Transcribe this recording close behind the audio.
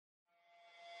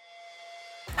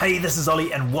Hey, this is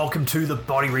Ollie and welcome to The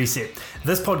Body Reset.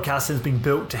 This podcast has been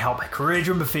built to help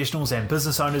career-driven professionals and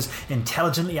business owners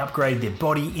intelligently upgrade their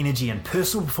body, energy and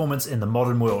personal performance in the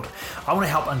modern world. I want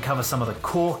to help uncover some of the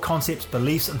core concepts,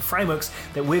 beliefs and frameworks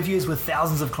that we've used with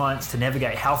thousands of clients to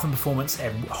navigate health and performance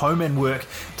at home and work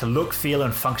to look, feel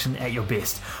and function at your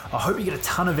best. I hope you get a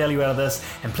ton of value out of this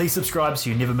and please subscribe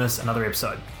so you never miss another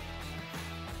episode.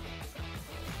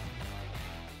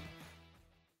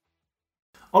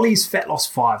 Olly'S Fat Loss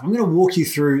 5. I'm going to walk you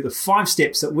through the 5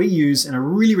 steps that we use in a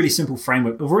really simple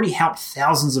framework. We've already helped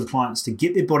thousands of clients to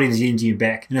get their body energy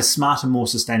back in a smarter, more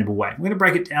sustainable way. I'm going to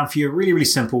break it down for you really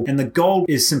simple. And the goal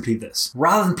is simply this.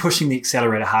 Rather than pushing the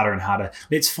accelerator harder and harder,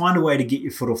 let's find a way to get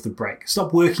your foot off the brake.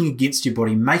 Stop working against your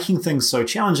body, making things so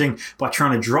challenging by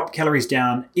trying to drop calories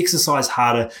down, exercise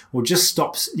harder, or just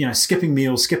stop, skipping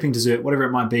meals, skipping dessert, whatever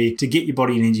it might be, to get your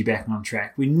body and energy back on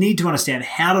track. We need to understand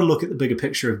how to look at the bigger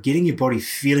picture of getting your body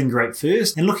feeling great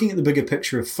first and looking at the bigger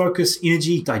picture of focus,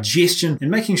 energy, digestion,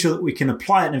 and making sure that we can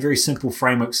apply it in a very simple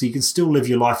framework so you can still live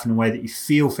your life in a way that you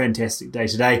feel fantastic day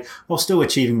to day while still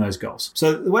achieving those goals.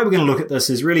 So the way we're going to look at this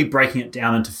is really breaking it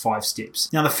down into 5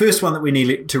 steps. Now, the first one that we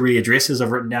need to really address, as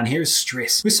I've written down here, is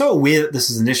stress. We're so aware that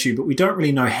this is an issue, but we don't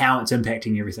really know how it's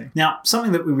impacting everything. Now,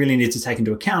 something that we really need to take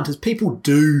into account is people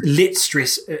do let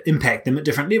stress impact them at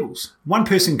different levels. One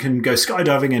person can go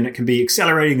skydiving and it can be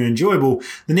accelerating and enjoyable.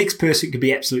 The next person could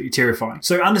be absolutely terrifying.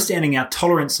 So understanding our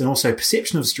tolerance and also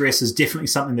perception of stress is definitely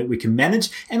something that we can manage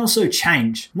and also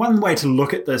change. One way to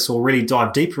look at this or really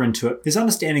dive deeper into it is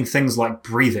understanding things like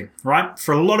breathing, right?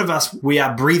 For a lot of us, we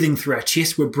are breathing through our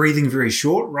chest. We're breathing very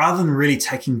short rather than really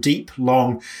taking deep,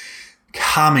 long,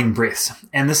 calming breaths.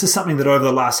 And this is something that over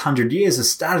the last 100 years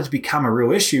has started to become a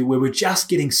real issue where we're just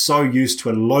getting so used to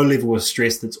a low level of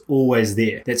stress that's always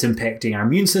there. That's impacting our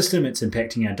immune system, it's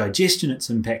impacting our digestion, it's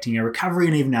impacting our recovery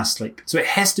and even our sleep. So it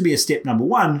has to be a step number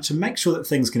 1 to make sure that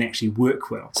things can actually work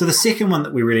well. So the second one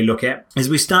that we really look at is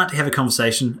we start to have a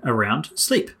conversation around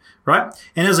sleep. Right?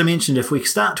 And as I mentioned, if we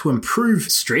start to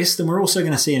improve stress, then we're also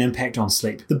going to see an impact on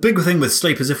sleep. The big thing with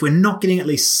sleep is if we're not getting at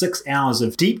least 6 hours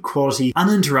of deep quality,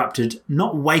 uninterrupted,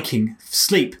 not waking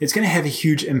sleep, it's going to have a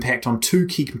huge impact on 2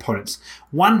 key components.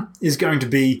 One is going to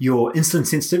be your insulin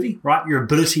sensitivity, right? Your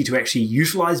ability to actually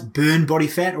utilize burn body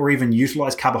fat or even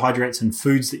utilize carbohydrates in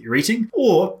foods that you're eating.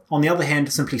 Or on the other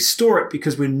hand, simply store it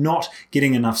because we're not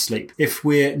getting enough sleep. If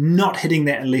we're not hitting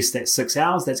that at least that 6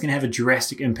 hours, that's going to have a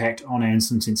drastic impact on our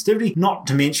insulin sensitivity, not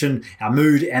to mention our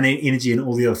mood and energy and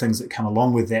all the other things that come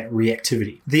along with that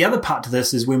reactivity. The other part to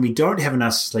this is when we don't have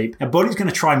enough sleep, our body's going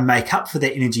to try and make up for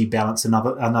that energy balance in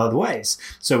other ways.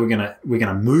 So we're going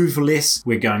to move less,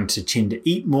 we're going to tend to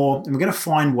eat more, and we're going to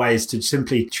find ways to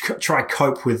simply try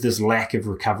cope with this lack of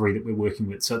recovery that we're working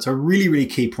with. So it's a really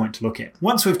key point to look at.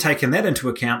 Once we've taken that into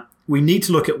account, we need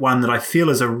to look at one that I feel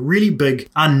is a really big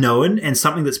unknown and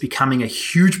something that's becoming a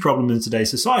huge problem in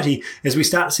today's society as we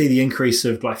start to see the increase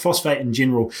of glyphosate and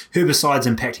general herbicides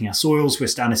impacting our soils. We're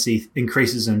starting to see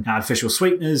increases in artificial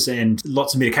sweeteners and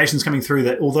lots of medications coming through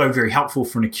that, although very helpful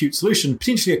for an acute solution,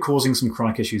 potentially are causing some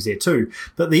chronic issues there too.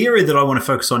 But the area that I want to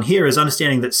focus on here is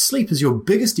understanding that sleep is your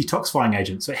biggest detoxifying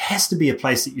agent. So it has to be a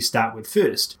place that you start with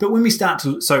first. But when we start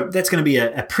to, so that's going to be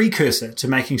a precursor to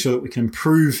making sure that we can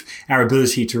improve our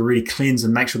ability to really cleanse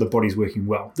and make sure the body's working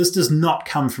well. This does not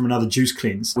come from another juice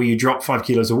cleanse where you drop 5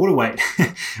 kilos of water weight.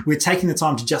 We're taking the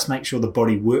time to just make sure the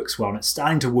body works well and it's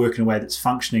starting to work in a way that's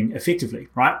functioning effectively,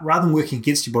 right? Rather than working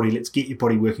against your body, let's get your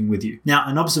body working with you. Now,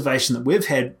 an observation that we've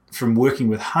had from working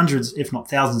with hundreds, if not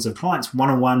thousands of clients,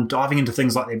 one-on-one, diving into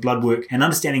things like their blood work and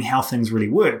understanding how things really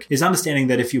work, is understanding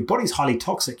that if your body's highly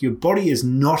toxic, your body is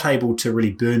not able to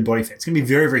really burn body fat. It's going to be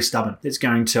very stubborn. It's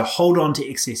going to hold on to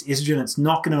excess estrogen. It's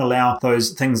not going to allow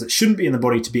those things that shouldn't be in the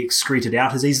body to be excreted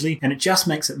out as easily. And it just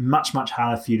makes it much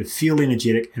harder for you to feel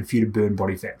energetic and for you to burn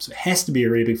body fat. So it has to be a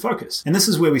really big focus. And this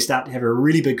is where we start to have a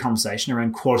really big conversation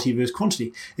around quality versus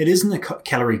quantity. It isn't a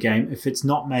calorie game if it's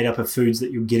not made up of foods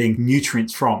that you're getting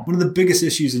nutrients from. One of the biggest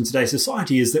issues in today's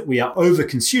society is that we are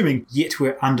over-consuming, yet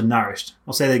we're undernourished.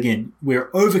 I'll say that again. We're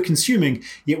over-consuming,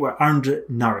 yet we're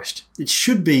undernourished. It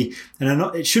should be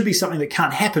something that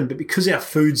can't happen, but because our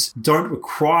foods don't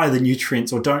require the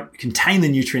nutrients or don't contain the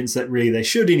nutrients that really they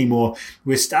should anymore,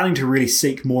 we're starting to really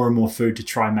seek more and more food to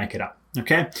try and make it up.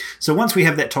 Okay, so once we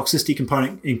have that toxicity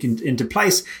component into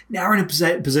place, now we're in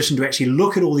a position to actually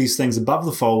look at all these things above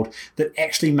the fold that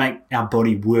actually make our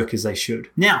body work as they should.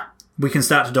 Now, we can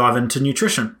start to dive into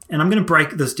nutrition. And I'm going to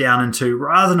break this down into,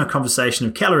 rather than a conversation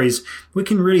of calories, we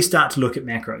can really start to look at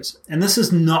macros. And this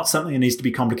is not something that needs to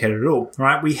be complicated at all,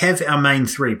 right? We have our main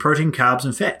three: protein, carbs,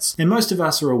 and fats. And most of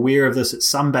us are aware of this at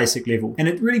some basic level. And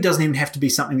it really doesn't even have to be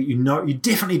something that you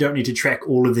definitely don't need to track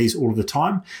all of these all of the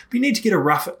time, but you need to get a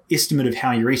rough estimate of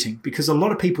how you're eating, because a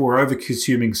lot of people are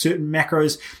over-consuming certain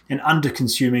macros and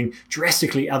under-consuming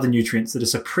drastically other nutrients that are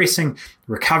suppressing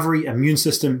recovery, immune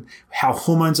system, how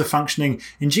hormones are functioning,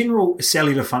 in general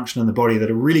cellular function in the body, that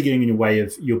are really getting in your way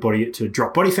of your body to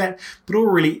drop body fat, but all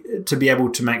really to be able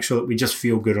to make sure that we just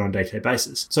feel good on a day-to-day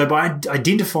basis. So by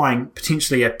identifying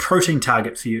potentially a protein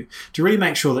target for you, to really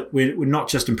make sure that we're not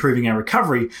just improving our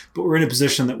recovery, but we're in a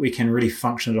position that we can really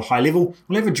function at a high level,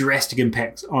 will have a drastic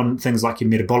impact on things like your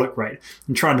metabolic rate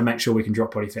and trying to make sure we can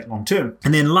drop body fat long term.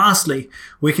 And then lastly,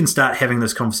 we can start having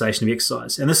this conversation of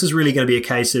exercise. And this is really going to be a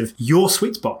case of your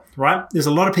sweet spot, right? There's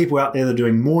a lot of people out there that are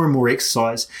doing more and more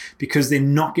exercise because they're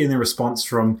not getting the response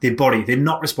from their body. They're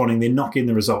not responding. They're not getting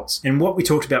the results. And what we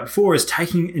talked about before is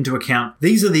taking into account,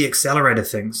 these are the accelerator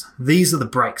things. These are the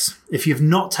brakes. If you've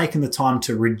not taken the time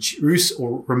to reduce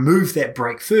or remove that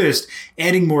brake first,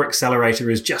 adding more accelerator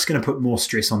is just going to put more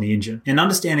stress on the engine. And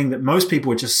understanding that most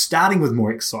people are just starting with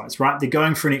more exercise, right? They're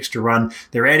going for an extra run.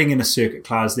 They're adding in a circuit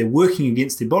class. They're working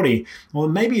against their body. Well,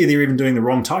 maybe they're even doing the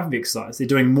wrong type of exercise. They're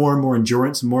doing more and more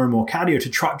endurance and more cardio to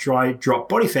try to drop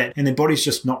body fat, and their body's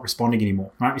just not responding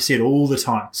anymore, right? We see it all the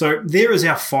time. So there is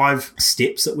our 5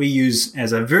 steps that we use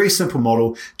as a very simple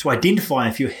model to identify,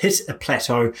 if you hit a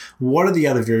plateau, what are the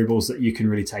other variables that you can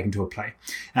really take into play.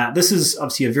 This is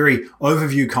obviously a very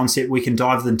overview concept. We can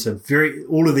dive into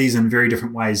all of these in very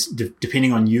different ways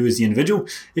depending on you as the individual.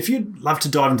 If you'd love to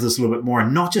dive into this a little bit more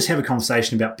and not just have a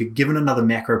conversation about given another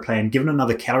macro plan, given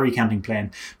another calorie counting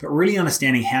plan, but really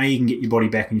understanding how you can get your body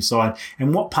back on your side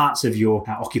and what parts of your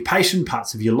occupation,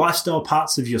 parts of your lifestyle,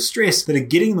 parts of your stress that are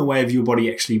getting in the way of your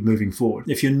body actually moving forward.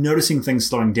 If you're noticing things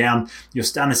slowing down, you're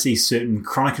starting to see certain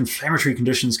chronic inflammatory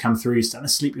conditions come through, you're starting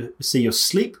to see your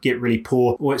sleep get really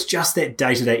poor, or it's just that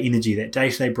day-to-day energy, that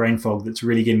day-to-day brain fog that's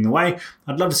really getting in the way,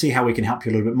 I'd love to see how we can help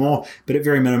you a little bit more. But at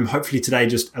very minimum, hopefully today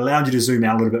just allowed you to zoom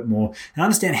out a little bit more and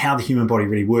understand how the human body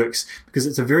really works, because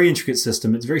it's a very intricate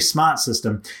system, it's a very smart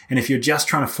system, and if you're just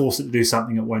trying to force it to do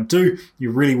something it won't do,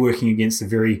 you're really working against a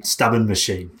very stubborn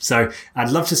machine. So I'd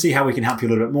love to see how we can help you a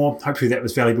little bit more. Hopefully that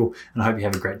was valuable, and I hope you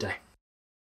have a great day.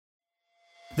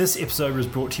 This episode was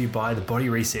brought to you by The Body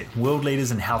Reset, world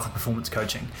leaders in health and performance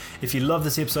coaching. If you love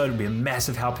this episode, it would be a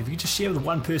massive help if you just share with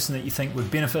one person that you think would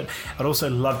benefit. I'd also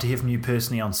love to hear from you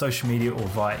personally on social media or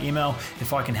via email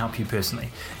if I can help you personally.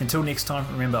 Until next time,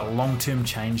 remember, long-term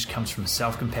change comes from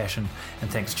self-compassion,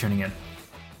 and thanks for tuning in.